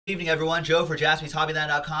Good evening, everyone. Joe for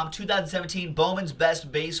JaspysHobbyland.com. 2017 Bowman's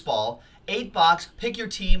Best Baseball. 8-box. Pick your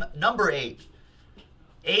team. Number 8.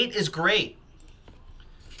 8 is great.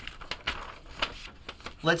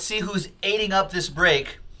 Let's see who's 8ing up this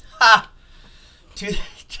break. Ha!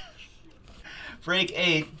 Break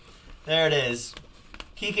 8. There it is.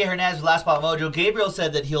 Kike Hernandez with Last Spot Mojo. Gabriel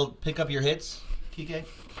said that he'll pick up your hits, Kike.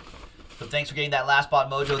 So thanks for getting that Last Spot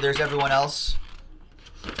Mojo. There's everyone else.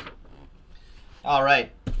 All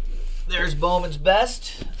right. There's Bowman's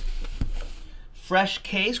Best. Fresh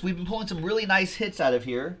case. We've been pulling some really nice hits out of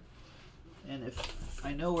here. And if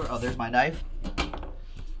I know where... Oh, there's my knife.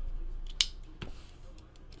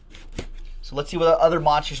 So let's see what other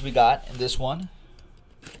monsters we got in this one.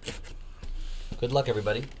 Good luck,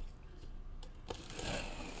 everybody.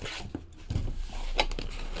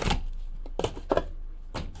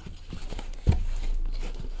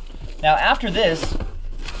 Now, after this...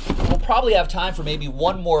 we'll probably have time for maybe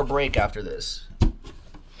one more break after this.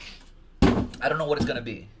 I don't know what it's going to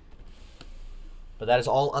be. But that is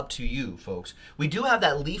all up to you, folks. We do have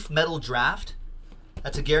that Leaf Metal Draft.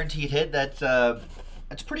 That's a guaranteed hit. That's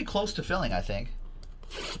pretty close to filling, I think.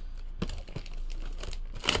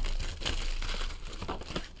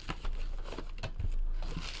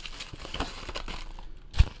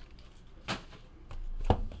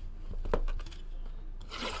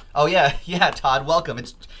 Oh yeah, yeah, Todd, welcome.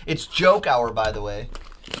 It's joke hour, by the way.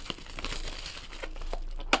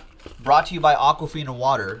 Brought to you by Aquafina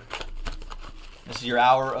Water. This is your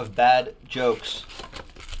hour of bad jokes.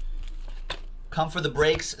 Come for the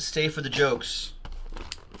breaks, stay for the jokes.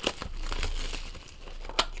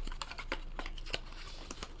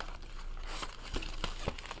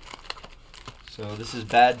 So this is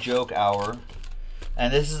bad joke hour,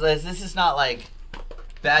 and this is not like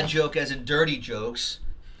bad joke as in dirty jokes.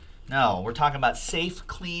 No, we're talking about safe,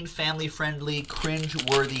 clean, family-friendly,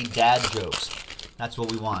 cringe-worthy dad jokes. That's what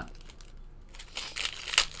we want.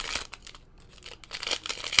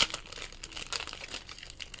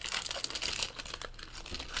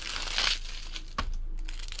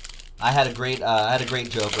 I had a great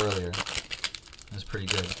joke earlier. It was pretty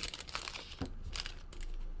good.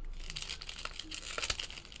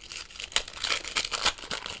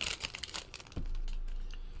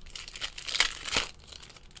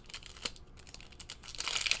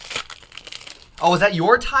 Oh, is that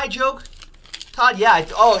your Ty joke, Todd? Yeah.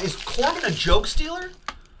 Oh, is Corbin a joke stealer?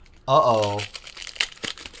 Uh-oh.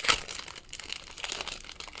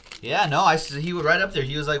 Yeah, no, he was right up there.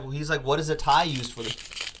 He's like, what is a tie used for?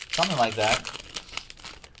 Something like that.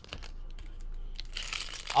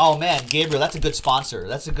 Oh man, Gabriel, that's a good sponsor.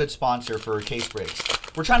 That's a good sponsor for case breaks.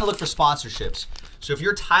 We're trying to look for sponsorships. So if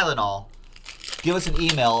you're Tylenol, give us an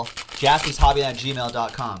email,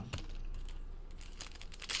 jaspyshobby@gmail.com.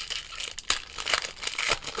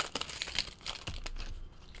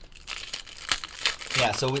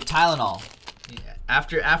 Yeah, so with Tylenol,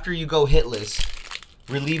 after you go hitless,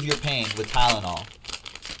 relieve your pain with Tylenol.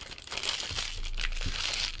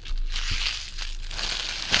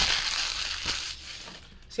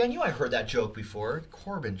 See, I knew I heard that joke before.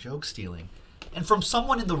 Corbin joke stealing. And from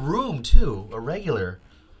someone in the room, too. A regular.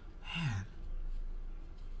 Man.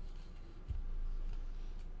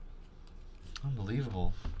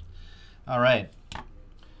 Unbelievable. All right.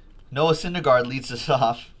 Noah Syndergaard leads us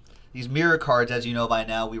off. These mirror cards, as you know by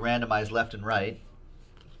now, we randomize left and right.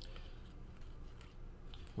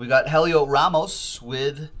 We got Helio Ramos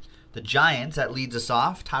with the Giants. That leads us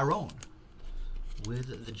off. Tyrone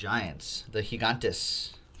with the Giants. The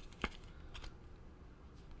Gigantes.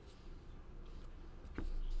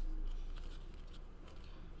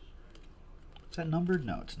 Is that numbered?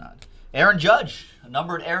 No, it's not. Aaron Judge. A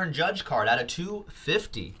numbered Aaron Judge card out of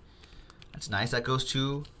 250. That's nice. That goes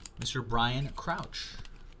to Mr. Brian Crouch.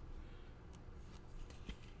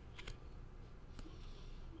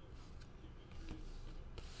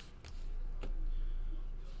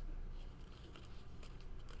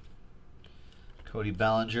 Cody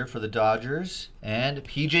Bellinger for the Dodgers. And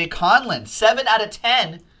P.J. Conlon, 7 out of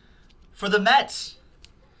 10 for the Mets.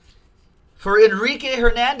 For Enrique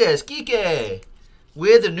Hernandez, Kike,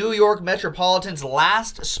 with the New York Metropolitans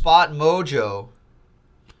Last Spot Mojo.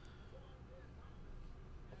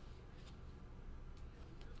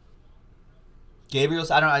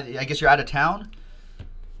 Gabriel, I guess you're out of town?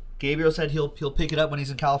 Gabriel said he'll pick it up when he's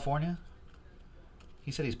in California.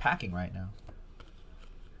 He said he's packing right now.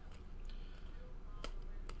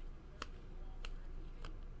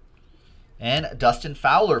 And Dustin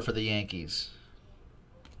Fowler for the Yankees.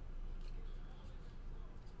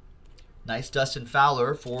 Nice Dustin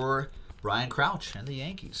Fowler for Brian Crouch and the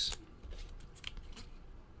Yankees.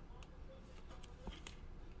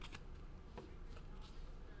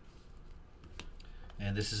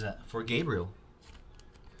 And this is for Gabriel.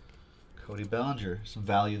 Cody Bellinger, some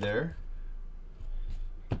value there.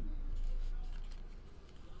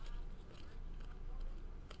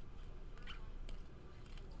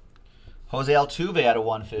 Jose Altuve out of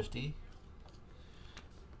 150.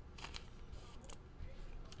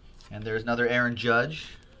 And there's another Aaron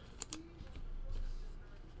Judge.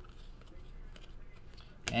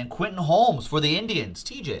 And Quentin Holmes for the Indians.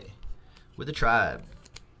 TJ with the Tribe.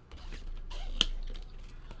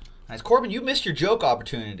 Nice. Corbin, you missed your joke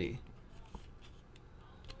opportunity.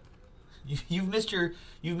 You've missed your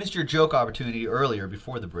joke opportunity earlier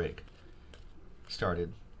before the break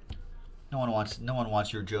started. No one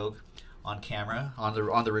wants your joke on camera, on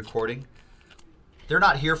the recording. They're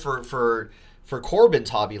not here for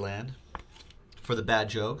Corbin's Hobbyland for the bad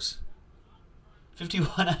jokes.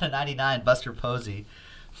 51 out of 99, Buster Posey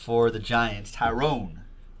for the Giants. Tyrone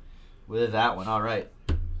with that one. All right.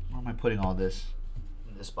 Where am I putting all this?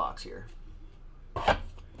 In this box here.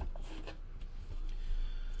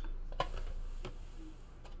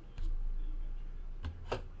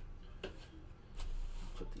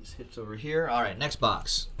 Put these hits over here. All right, next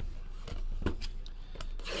box.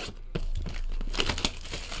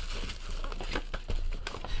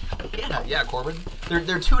 Yeah, Corbin.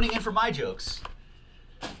 They're tuning in for my jokes.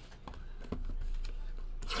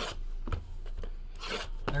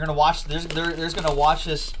 They're gonna watch. There's gonna watch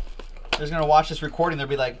this. There's gonna watch this recording. They'll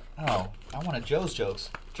be like, "Oh, I wanted Joe's jokes.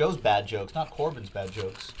 Joe's bad jokes, not Corbin's bad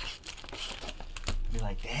jokes." Be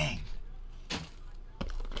like, "Dang."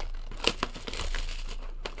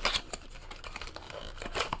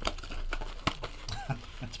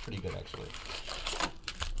 That's pretty good, actually.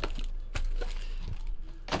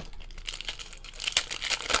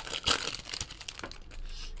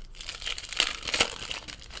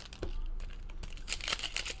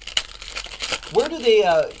 Where do they,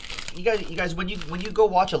 you guys, when you go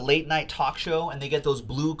watch a late night talk show and they get those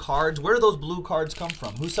blue cards, where do those blue cards come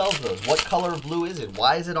from? Who sells those? What color of blue is it?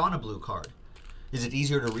 Why is it on a blue card? Is it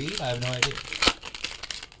easier to read? I have no idea.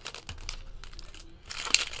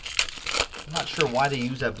 I'm not sure why they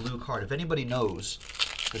use that blue card. If anybody knows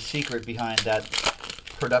the secret behind that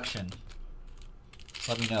production,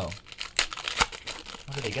 let me know.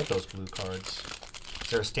 Where do they get those blue cards? Is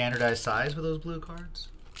there a standardized size for those blue cards?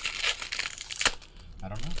 I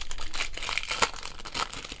don't know.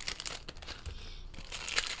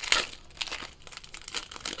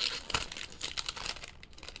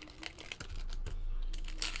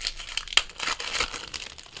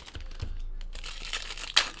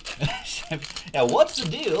 Yeah, what's the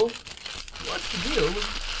deal? What's the deal?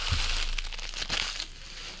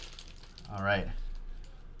 All right.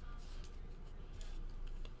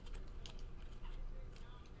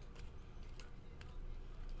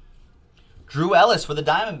 Drew Ellis for the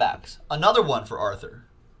Diamondbacks. Another one for Arthur.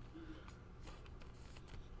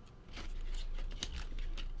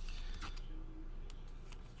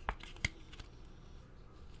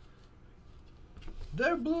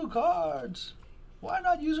 They're blue cards. Why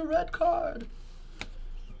not use a red card?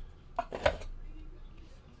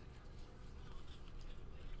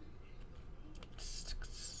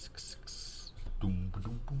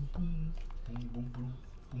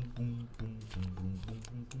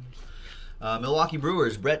 Milwaukee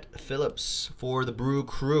Brewers, Brett Phillips for the Brew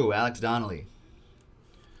Crew, Alex Donnelly.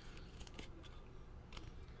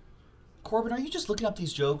 Corbin, are you just looking up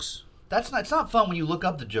these jokes? It's not fun when you look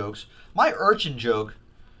up the jokes. My urchin joke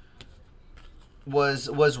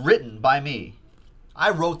was written by me.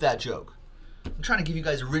 I wrote that joke. I'm trying to give you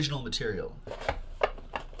guys original material.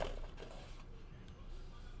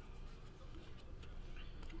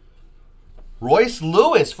 Royce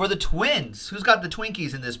Lewis for the Twins. Who's got the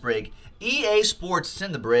Twinkies in this break? EA Sports is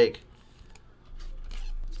in the break.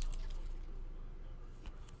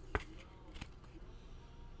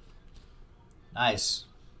 Nice.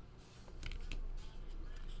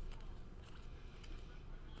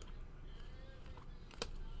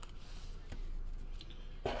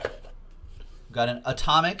 Got an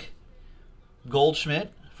Atomic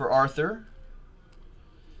Goldschmidt for Arthur.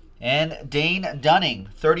 And Dane Dunning,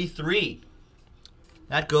 33.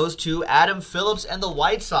 That goes to Adam Phillips and the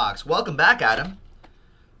White Sox. Welcome back, Adam.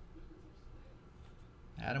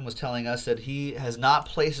 Adam was telling us that he has not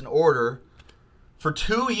placed an order for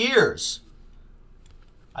 2 years.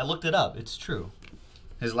 I looked it up. It's true.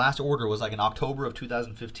 His last order was like in October of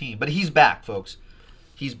 2015. But he's back, folks.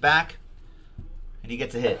 He's back, and he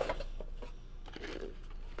gets a hit.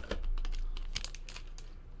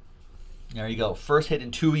 There you go. First hit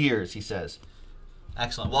in 2 years, he says.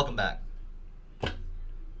 Excellent. Welcome back.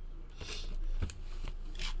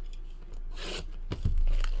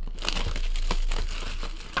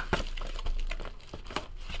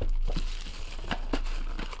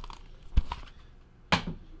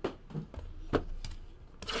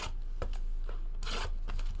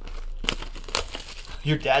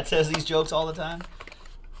 Your dad says these jokes all the time?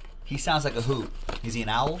 He sounds like a hoot. Is he an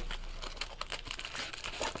owl?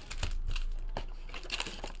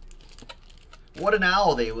 What an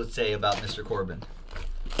owl, they would say about Mr. Corbin.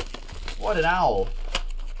 What an owl.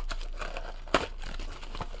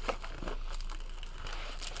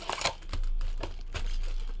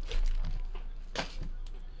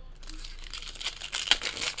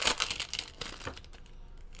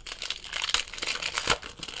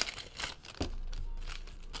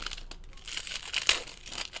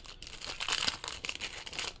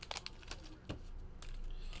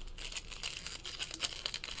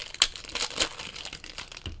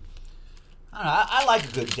 I like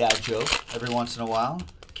a good dad joke every once in a while.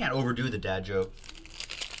 Can't overdo the dad joke.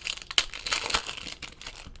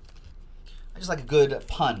 I just like a good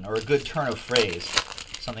pun or a good turn of phrase.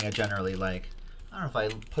 Something I generally like. I don't know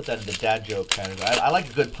if I put that in the dad joke category. I like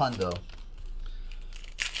a good pun though.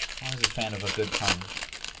 I'm always a fan of a good pun.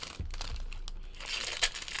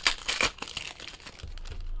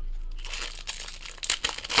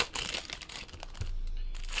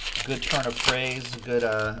 Good turn of phrase,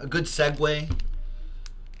 a good segue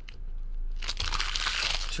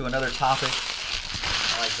to another topic.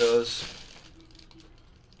 I like those.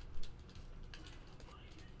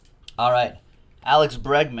 All right, Alex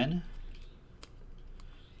Bregman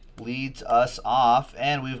leads us off,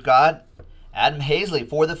 and we've got Adam Hazley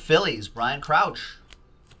for the Phillies, Brian Crouch.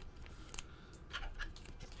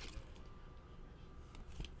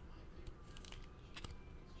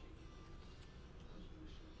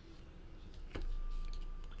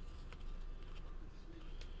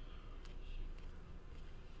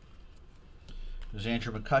 There's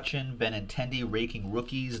Andrew McCutchen, Benintendi, raking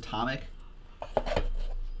rookies, Atomic.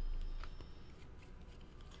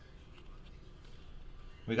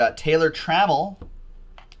 We got Taylor Trammell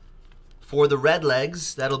for the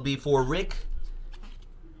Redlegs. That'll be for Rick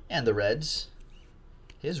and the Reds.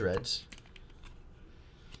 His Reds.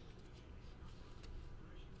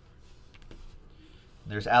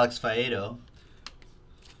 There's Alex Faedo.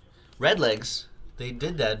 Redlegs, they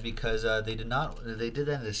did that because they did that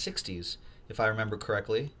in the 60s. If I remember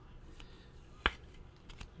correctly.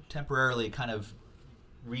 Temporarily kind of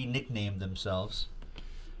re-nicknamed themselves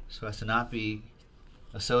so as to not be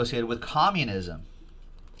associated with communism.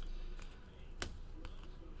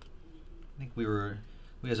 I think we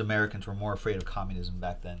as Americans were more afraid of communism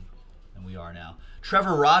back then than we are now.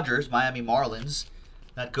 Trevor Rogers, Miami Marlins.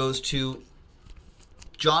 That goes to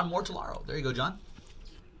John Mortellaro. There you go, John.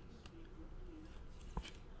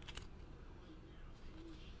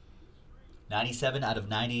 97 out of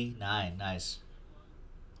 99. Nice.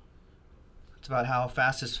 That's about how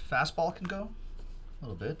fast his fastball can go. A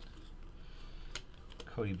little bit.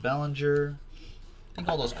 Cody Bellinger. I think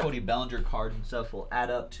all those Cody Bellinger cards and stuff will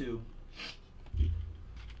add up too.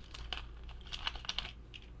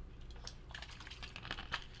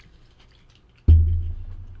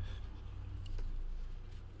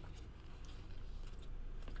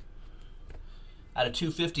 Out of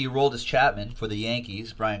 250, Aroldis Chapman for the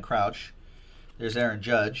Yankees, Brian Crouch. There's Aaron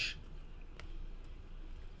Judge.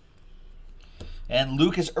 And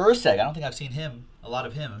Lucas Erceg. I don't think I've seen a lot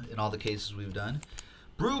of him in all the cases we've done.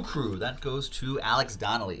 Brew Crew. That goes to Alex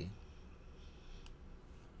Donnelly.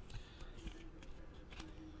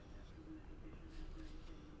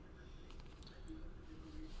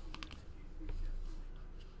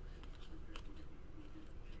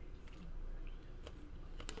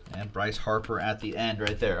 And Bryce Harper at the end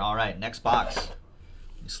right there. All right, next box.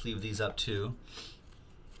 Let me sleeve these up too.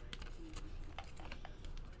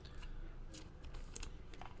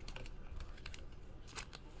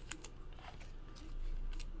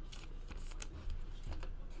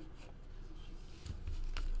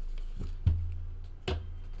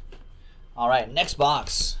 All right, next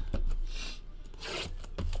box.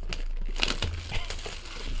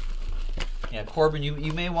 Yeah, Corbin,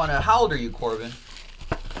 you may want to... How old are you, Corbin?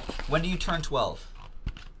 When do you turn 12?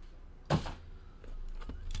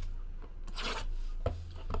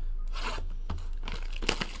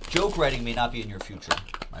 Joke writing may not be in your future,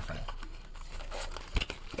 my friend.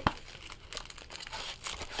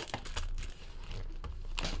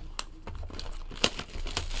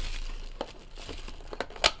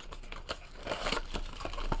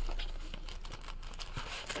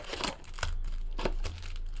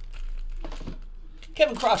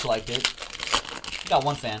 Kevin Crouch liked it. Got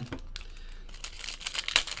one fan.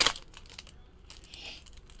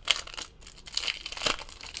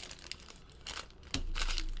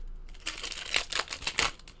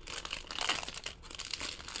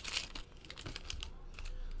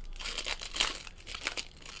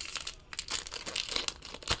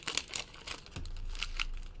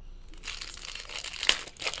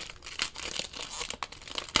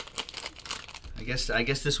 I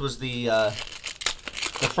guess this was the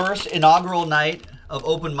first inaugural night of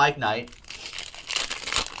open mic night.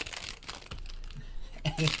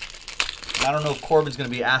 And I don't know if Corbin's going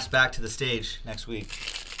to be asked back to the stage next week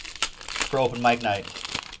for open mic night.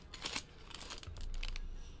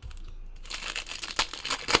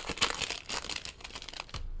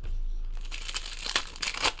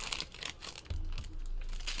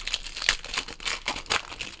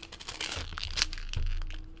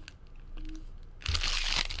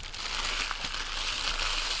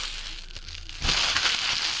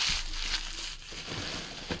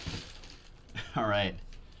 All right.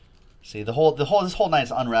 See, this whole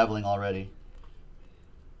night's unraveling already.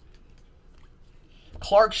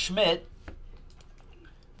 Clark Schmidt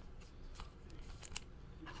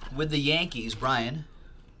with the Yankees, Brian.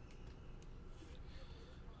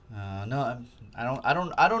 No, I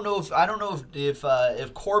don't know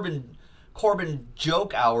if Corbin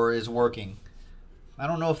joke hour is working. I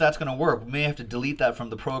don't know if that's gonna work. We may have to delete that from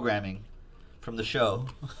the programming, from the show.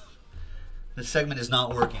 This segment is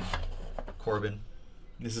not working, Corbin.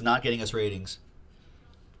 This is not getting us ratings.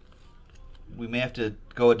 We may have to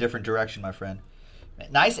go a different direction, my friend.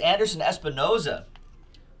 Nice Anderson Espinoza.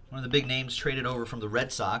 One of the big names traded over from the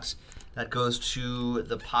Red Sox. That goes to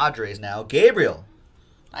the Padres now. Gabriel.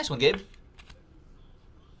 Nice one, Gabe.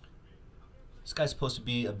 This guy's supposed to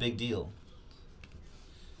be a big deal.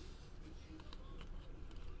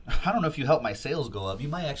 I don't know if you help my sales go up. You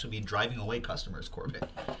might actually be driving away customers, Corbin.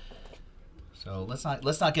 So let's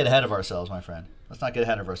not get ahead of ourselves, my friend. Let's not get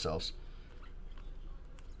ahead of ourselves.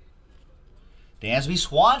 Dansby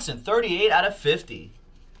Swanson, 38 out of 50.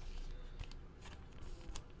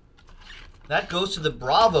 That goes to the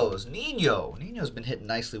Bravos. Nino. Nino's been hitting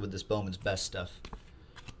nicely with this Bowman's Best stuff.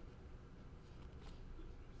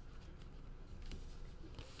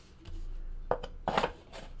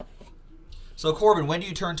 So, Corbin, when do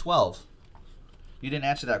you turn 12? You didn't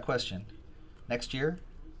answer that question. Next year?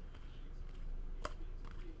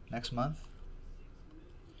 Next month?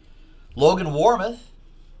 Logan Warmoth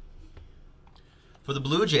for the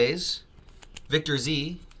Blue Jays. Victor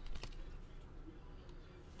Z.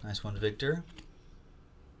 Nice one, Victor.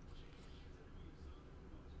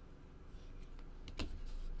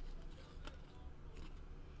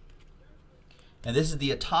 And this is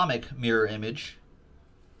the atomic mirror image.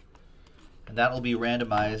 And that will be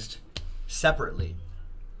randomized separately.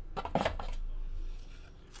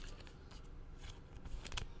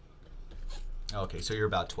 Okay, so you're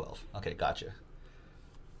about 12. Okay, gotcha.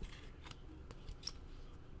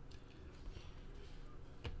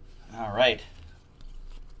 All right.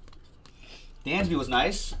 Dansby was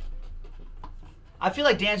nice. I feel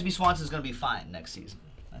like Dansby Swanson's going to be fine next season.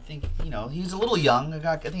 I think, you know, he's a little young.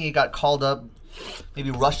 I think he got called up, maybe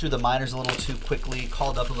rushed through the minors a little too quickly,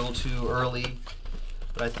 called up a little too early.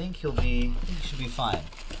 But I think he should be fine.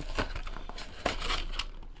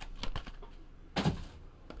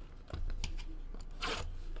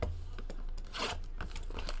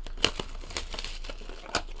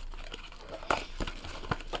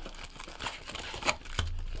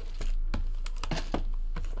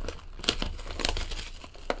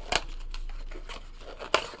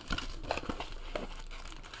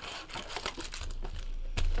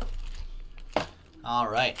 All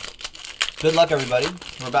right. Good luck, everybody.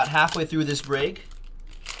 We're about halfway through this break.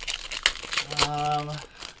 I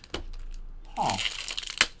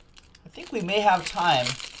think we may have time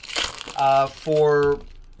for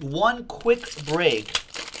one quick break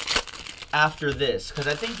after this, because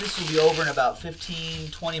I think this will be over in about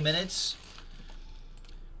 15, 20 minutes.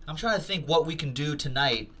 I'm trying to think what we can do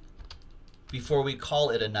tonight before we call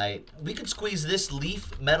it a night. We could squeeze this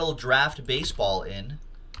Leaf Metal Draft Baseball in.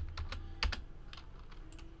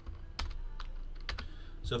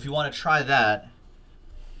 So if you want to try that,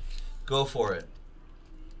 go for it.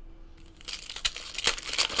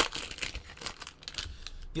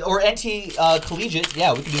 Or NT Collegiate.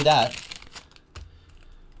 Yeah, we can do that.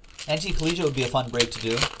 NT Collegiate would be a fun break to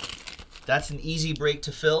do. That's an easy break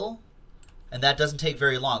to fill, and that doesn't take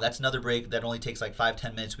very long. That's another break that only takes like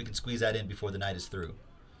 5-10 minutes. We can squeeze that in before the night is through.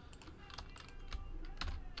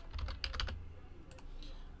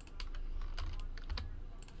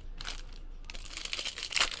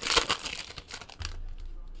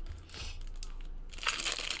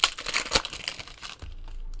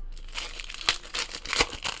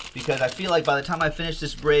 Because I feel like by the time I finish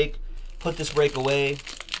this break, put this break away,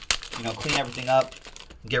 you know, clean everything up,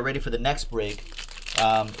 get ready for the next break,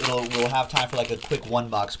 we'll have time for like a quick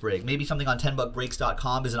one-box break. Maybe something on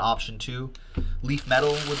 10buckbreaks.com is an option too. Leaf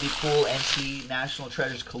Metal would be cool. NT National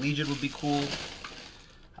Treasures Collegiate would be cool.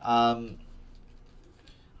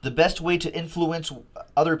 The best way to influence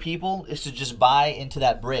other people is to just buy into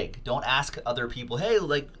that break. Don't ask other people, hey,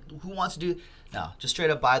 like, who wants to do? No, just straight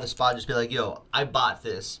up buy the spot. Just be like, yo, I bought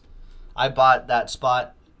this. I bought that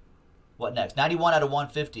spot. What next? 91 out of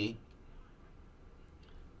 150.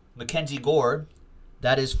 Mackenzie Gore.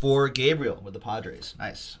 That is for Gabriel with the Padres.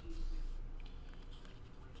 Nice.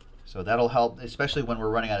 So that'll help, especially when we're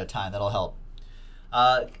running out of time. That'll help.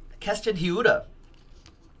 Keston Hiuta.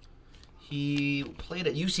 He played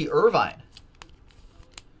at UC Irvine.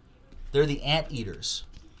 They're the Anteaters.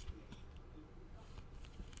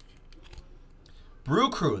 Brew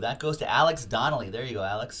Crew. That goes to Alex Donnelly. There you go,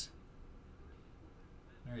 Alex.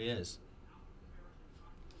 There he is.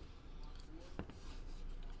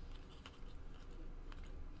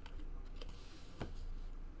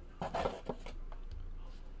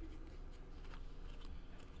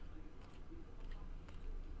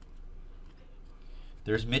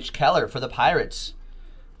 There's Mitch Keller for the Pirates.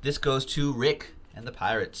 This goes to Rick and the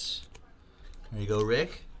Pirates. There you go,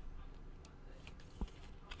 Rick.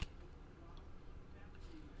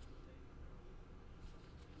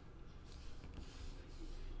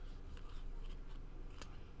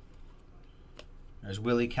 There's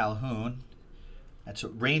Willie Calhoun. That's a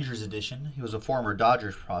Rangers edition. He was a former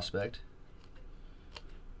Dodgers prospect.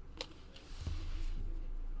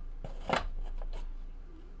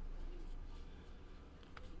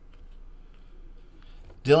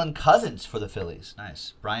 Dylan Cousins for the Phillies.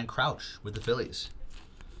 Nice. Brian Crouch with the Phillies.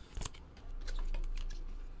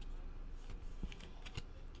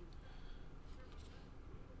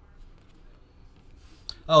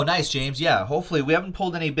 Oh, nice, James. Yeah, hopefully we haven't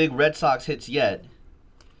pulled any big Red Sox hits yet.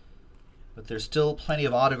 But there's still plenty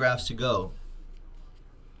of autographs to go.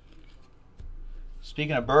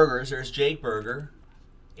 Speaking of burgers, there's Jake Burger.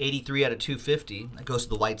 83 out of 250. That goes to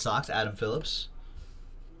the White Sox, Adam Phillips.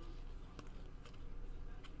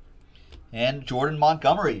 And Jordan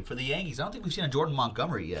Montgomery for the Yankees. I don't think we've seen a Jordan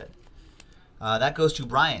Montgomery yet. That goes to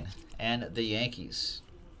Brian and the Yankees.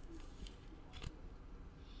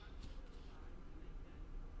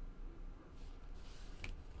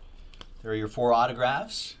 There are your 4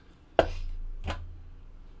 autographs.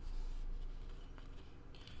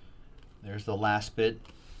 There's the last bit.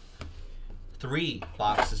 3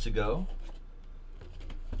 boxes to go.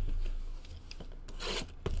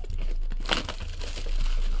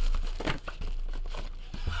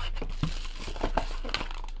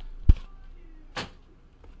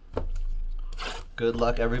 Good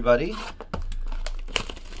luck, everybody.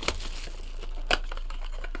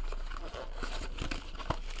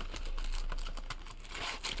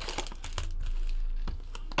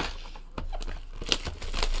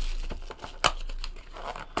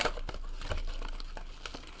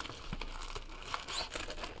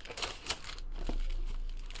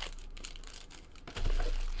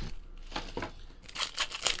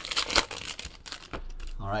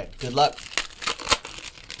 All right, good luck.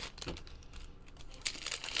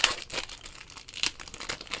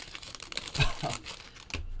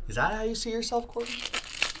 Is that how you see yourself, Corbin?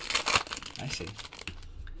 I see.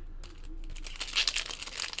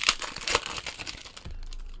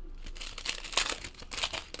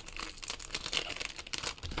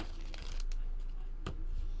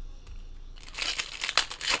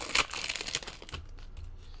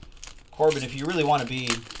 Corbin, if you really want to be,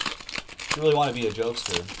 a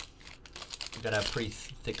jokester, you gotta have pretty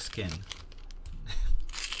thick skin.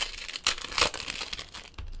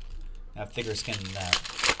 Have thicker skin than that.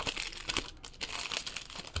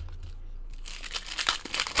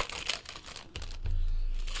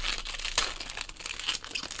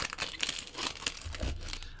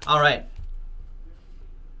 All right.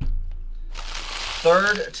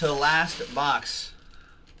 Third to last box.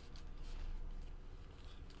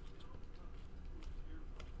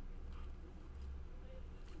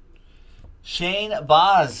 Shane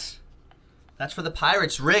Baz. That's for the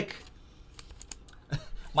Pirates. Rick.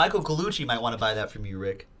 Michael Colucci might want to buy that from you,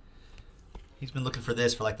 Rick. He's been looking for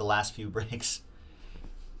this for like the last few breaks.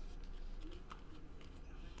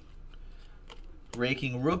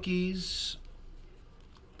 Raking rookies.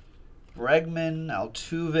 Bregman,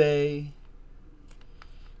 Altuve,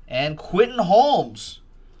 and Quentin Holmes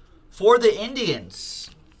for the Indians.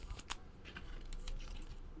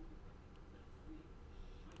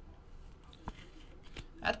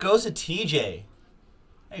 That goes to TJ.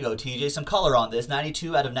 There you go, TJ. Some color on this.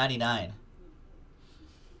 92 out of 99.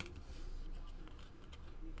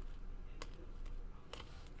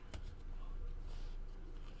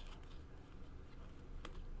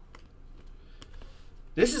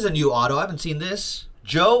 This is a new auto. I haven't seen this.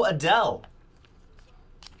 Joe Adele.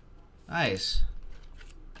 Nice.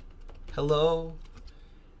 Hello.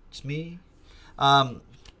 It's me.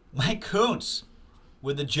 Mike Kuntz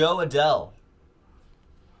with the Joe Adele.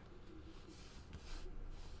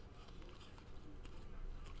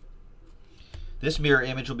 This mirror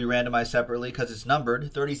image will be randomized separately because it's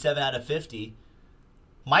numbered 37 out of 50.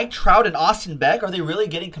 Mike Trout and Austin Beck, are they really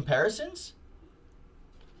getting comparisons?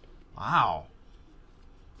 Wow.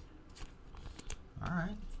 All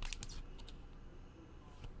right.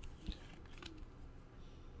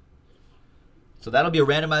 So that'll be a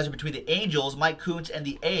randomizer between the Angels, Mike Kuntz, and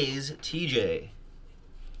the A's, TJ.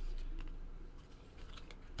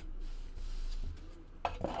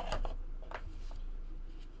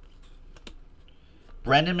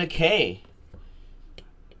 Brendan McKay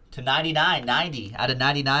to 99, 90 out of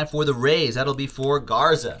 99 for the Rays. That'll be for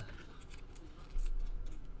Garza.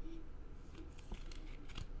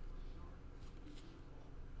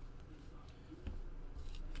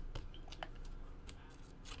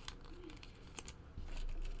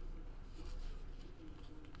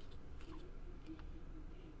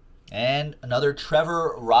 And another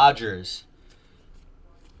Trevor Rogers.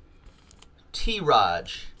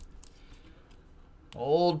 T-Raj.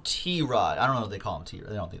 Old T-Rod. I don't know if they call him T.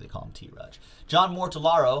 I don't think they call him T-Raj. John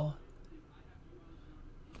Mortellaro.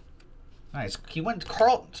 Nice. He went to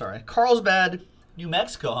Carlsbad, New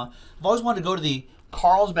Mexico, huh? I've always wanted to go to the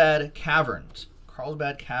Carlsbad Caverns.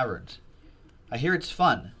 Carlsbad Caverns. I hear it's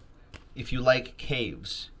fun if you like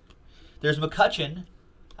caves. There's McCutchen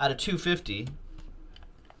out of 250.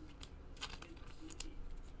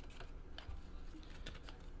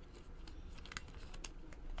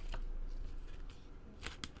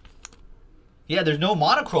 Yeah, there's no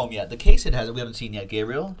monochrome yet. The case it has it we haven't seen yet,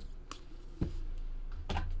 Gabriel.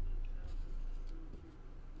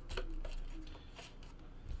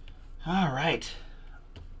 All right.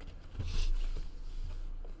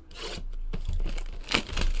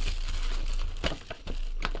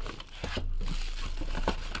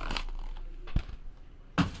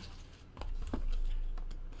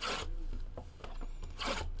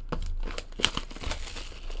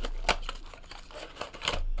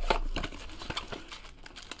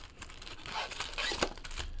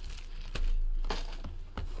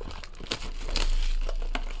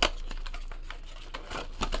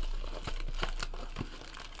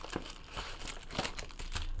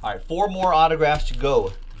 All right, 4 more autographs to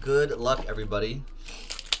go. Good luck, everybody.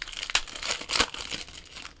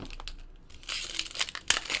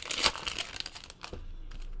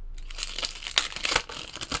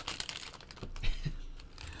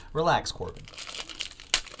 Relax, Corbin.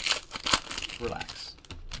 Relax.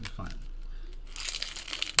 You're fine.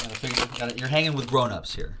 You're hanging with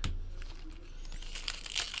grown-ups here.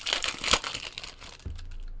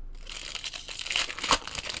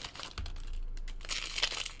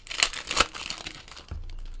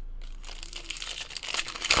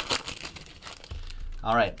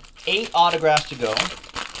 All right, 8 autographs to go.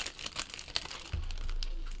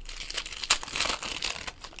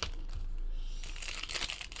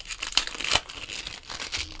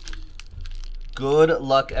 Good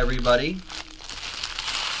luck, everybody.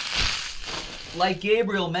 Like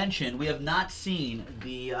Gabriel mentioned, we have not seen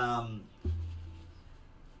the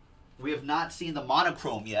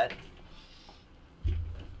monochrome yet.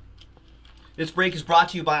 This break is brought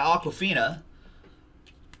to you by Aquafina.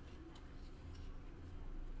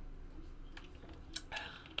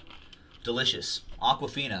 Delicious.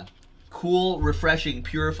 Aquafina. Cool, refreshing,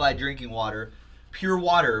 purified drinking water. Pure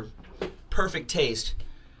water. Perfect taste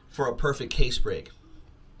for a perfect case break.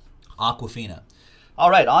 Aquafina.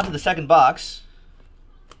 All right, on to the second box.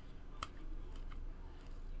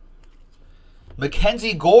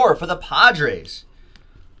 Mackenzie Gore for the Padres.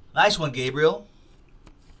 Nice one, Gabriel.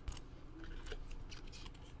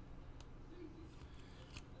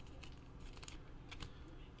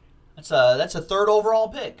 That's a 3rd overall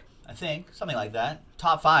pick. I think, something like that.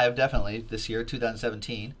 Top 5, definitely, this year,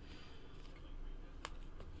 2017.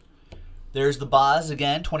 There's the Boz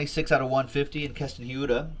again, 26 out of 150 in Keston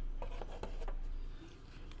Hiura.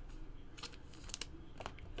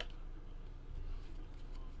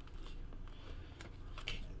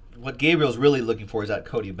 What Gabriel's really looking for is that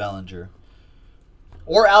Cody Bellinger.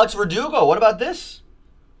 Or Alex Verdugo. What about this?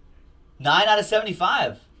 9 out of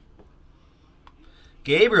 75.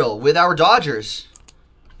 Gabriel with our Dodgers.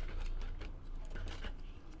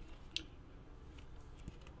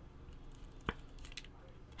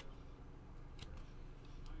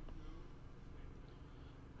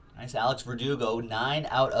 Nice Alex Verdugo, 9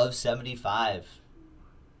 out of 75.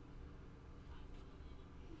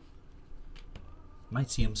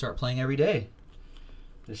 Might see him start playing every day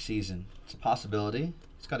this season. It's a possibility.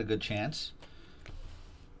 He's got a good chance.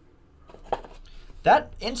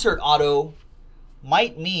 That insert auto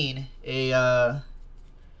might mean a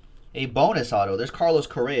bonus auto. There's Carlos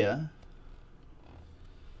Correa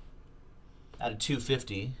out of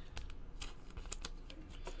 250.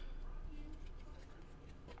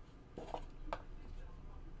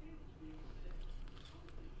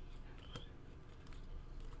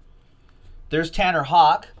 There's Tanner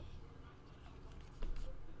Houck.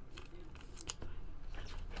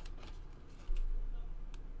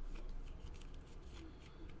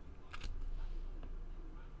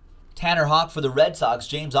 Tanner Houck for the Red Sox,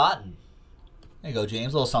 James Otten. There you go,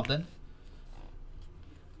 James. A little something.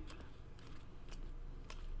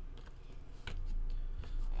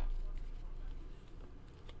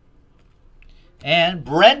 And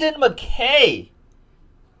Brendan McKay.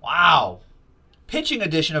 Wow. Pitching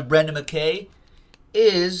edition of Brendan McKay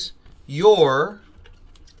is your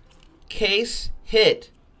case hit.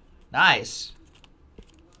 Nice.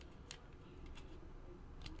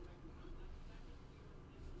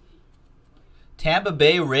 Tampa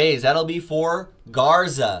Bay Rays. That'll be for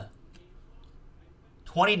Garza.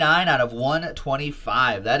 29 out of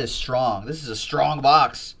 125. That is strong. This is a strong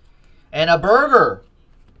box. And a burger.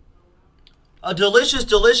 A delicious,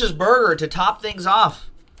 delicious burger to top things off.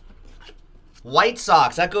 White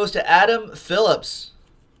Sox. That goes to Adam Phillips.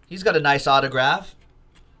 He's got a nice autograph.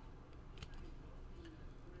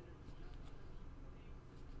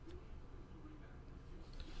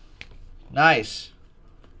 Nice.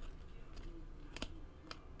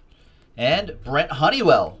 And Brent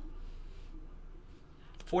Honeywell.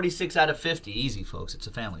 46 out of 50. Easy, folks. It's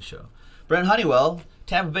a family show. Brent Honeywell,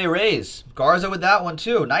 Tampa Bay Rays. Garza with that one,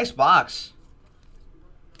 too. Nice box.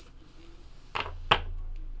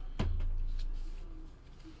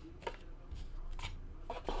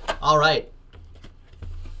 All right.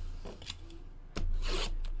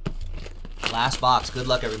 Last box. Good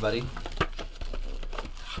luck, everybody.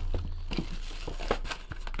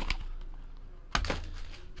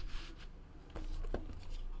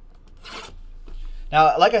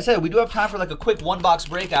 Now, like I said, we do have time for like a quick one-box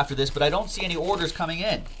break after this, but I don't see any orders coming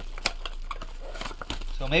in.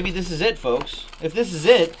 So maybe this is it, folks. If this is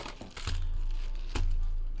it,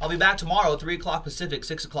 I'll be back tomorrow at 3 o'clock Pacific,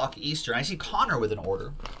 6 o'clock Eastern. I see Connor with an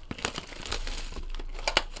order.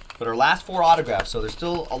 But our last 4 autographs, so there's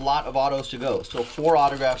still a lot of autos to go. Still 4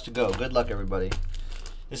 autographs to go. Good luck, everybody.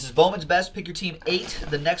 This is Bowman's Best. Pick your team 8.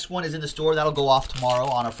 The next one is in the store. That'll go off tomorrow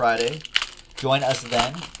on a Friday. Join us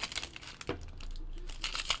then.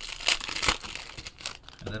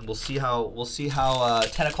 And then we'll see how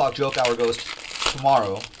 10 o'clock joke hour goes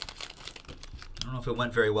tomorrow. I don't know if it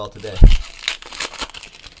went very well today.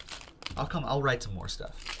 I'll write some more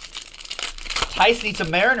stuff. Tice needs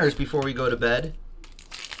some Mariners before we go to bed.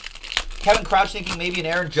 Kevin Crouch thinking maybe an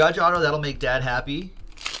Aaron Judge auto. That'll make Dad happy.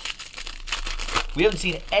 We haven't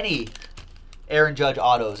seen any Aaron Judge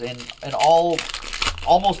autos in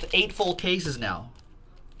almost 8 full cases now.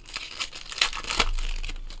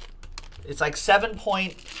 It's like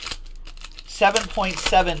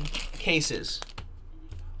 7.7 cases.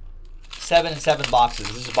 7 and 7 boxes.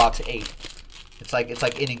 This is box 8. It's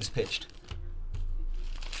like innings pitched.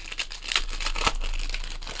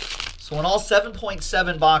 So in all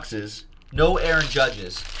 7.7 boxes, no Aaron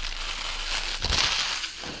Judges.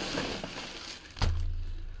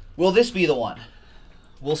 Will this be the one?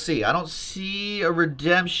 We'll see. I don't see a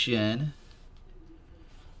redemption.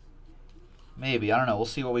 Maybe. I don't know. We'll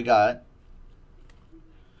see what we got.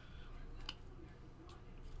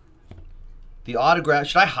 The autograph.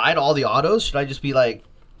 Should I hide all the autos? Should I just be like,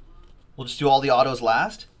 we'll just do all the autos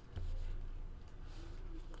last?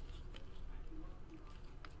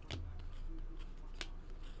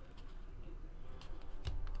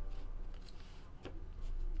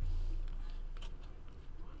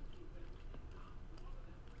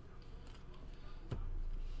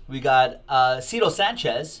 We got Cito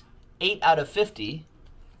Sanchez, 8 out of 50.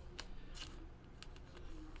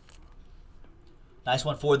 Nice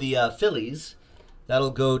one for the Phillies.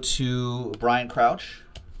 That'll go to Brian Crouch.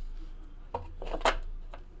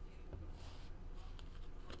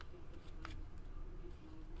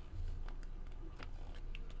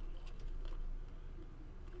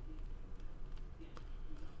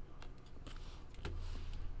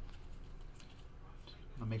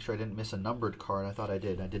 I'll make sure I didn't miss a numbered card. I thought I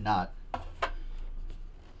did. I did not.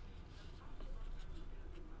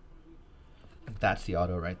 That's the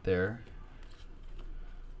auto right there.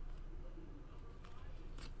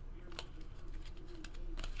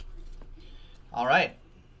 All right.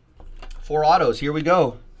 4 autos. Here we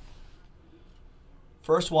go.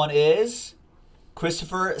 First one is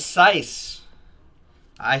Christopher Seiss.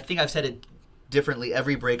 I think I've said it differently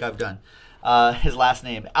every break I've done. his last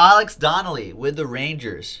name. Alex Donnelly with the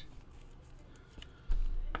Rangers.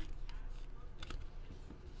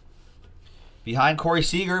 Behind Corey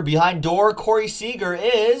Seager, behind door Corey Seager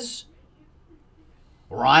is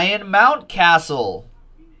Ryan Mountcastle.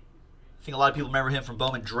 I think a lot of people remember him from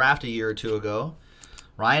Bowman Draft a year or two ago.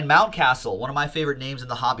 Ryan Mountcastle, one of my favorite names in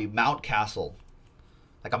the hobby, Mountcastle.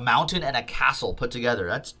 Like a mountain and a castle put together.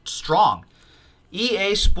 That's strong.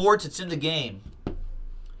 EA Sports, it's in the game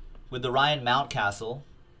with the Ryan Mountcastle.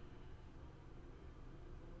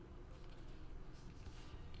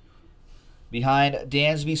 Behind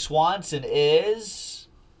Dansby Swanson is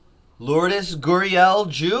Lourdes Gurriel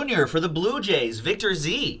Jr. for the Blue Jays, Victor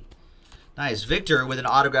Z. Nice, Victor with an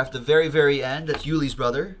autograph at the very, very end. That's Yuli's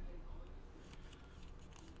brother.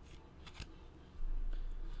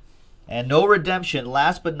 And no redemption,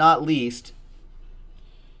 last but not least,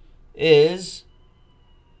 is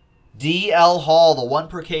DL Hall, the one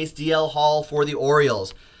per case DL Hall for the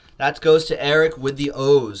Orioles. That goes to Eric with the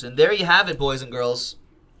O's. And there you have it, boys and girls.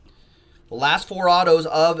 The last 4 autos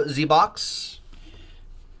of Z-Box.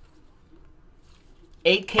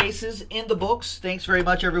 8 cases in the books. Thanks very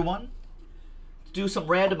much, everyone. Let's do some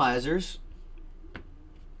randomizers.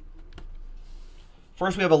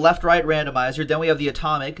 First, we have a left-right randomizer. Then we have the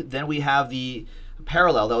atomic. Then we have the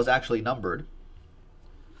parallel that was actually numbered.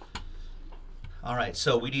 All right,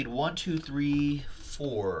 so we need 1, 2, 3,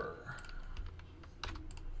 4.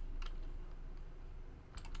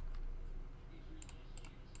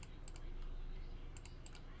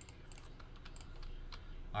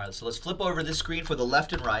 All right, so let's flip over this screen for the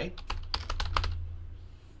left and right.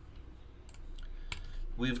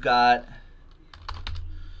 We've got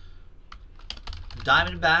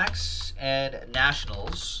Diamondbacks and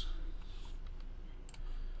Nationals.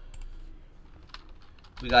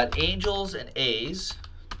 We got Angels and A's.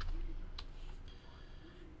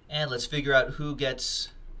 And let's figure out who gets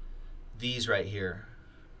these right here.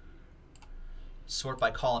 Sort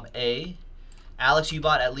by column A. Alex, you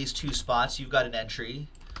bought at least 2 spots. You've got an entry.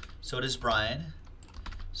 So does Brian.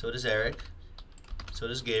 So does Eric. So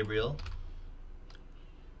does Gabriel.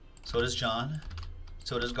 So does John.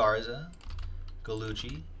 So does Garza.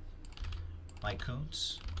 Galucci. Mike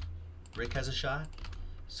Kuntz. Rick has a shot.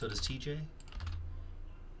 So does TJ.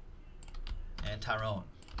 And Tyrone.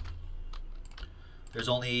 There's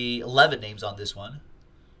only 11 names on this one.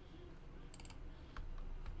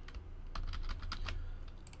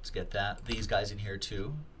 Let's get these guys in here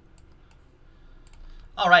too.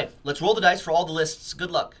 All right, let's roll the dice for all the lists.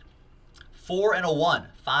 Good luck. 4 and a 1,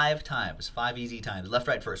 5 times. 5 easy times. Left,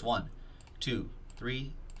 right first. 1, 2,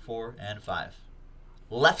 3, 4, and 5.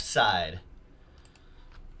 Left side.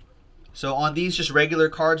 So on these just regular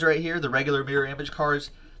cards right here, the regular mirror image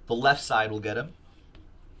cards, the left side will get them.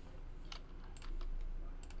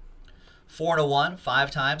 4 and a 1,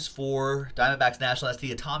 5 times for Diamondbacks National. That's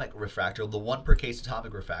the atomic refractor, the 1 per case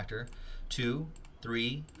atomic refractor. 2,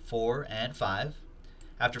 3, 4, and 5.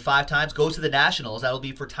 After 5 times, goes to the Nationals. That'll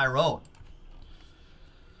be for Tyrone.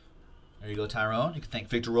 There you go, Tyrone. You can thank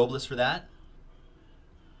Victor Robles for that.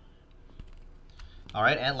 All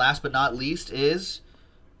right, and last but not least is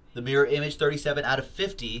the mirror image 37 out of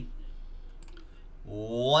 50.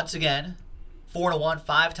 Once again, 4 and a 1,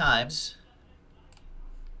 5 times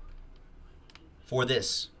for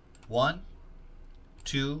this. 1,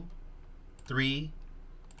 2, 3,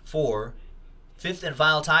 4. 5th and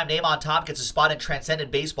final time. Name on top gets a spot in Transcendent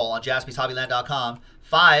Baseball on JaspysHobbyland.com.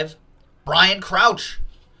 5, Brian Crouch.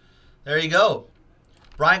 There you go.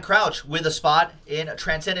 Brian Crouch with a spot in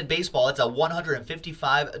Transcendent Baseball. It's a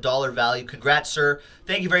 $155 value. Congrats, sir.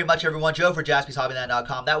 Thank you very much, everyone. Joe for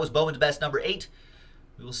JaspysHobbyland.com. That was Bowman's Best number 8.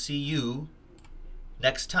 We will see you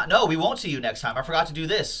next time. No, we won't see you next time. I forgot to do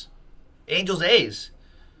this. Angels A's.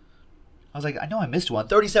 I was like, I know I missed one.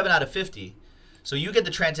 37 out of 50. So you get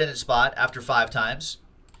the Transcendent spot after 5 times.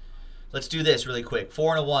 Let's do this really quick.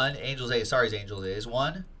 4 and a 1. Angels A's. Sorry, Angels A's.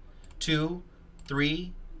 1, 2,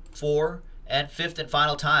 3, 4, and 5th and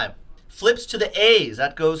final time. Flips to the A's.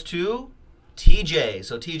 That goes to TJ.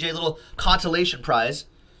 So TJ, little consolation prize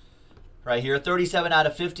right here. 37 out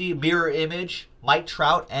of 50. Mirror image. Mike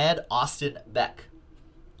Trout and Austin Beck.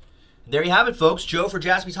 And there you have it, folks. Joe for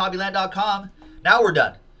JaspysHobbyland.com. Now we're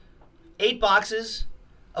done. 8 boxes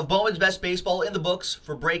of Bowman's Best Baseball in the books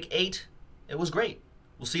for break 8. It was great.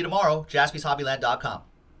 We'll see you tomorrow. JaspysHobbyland.com.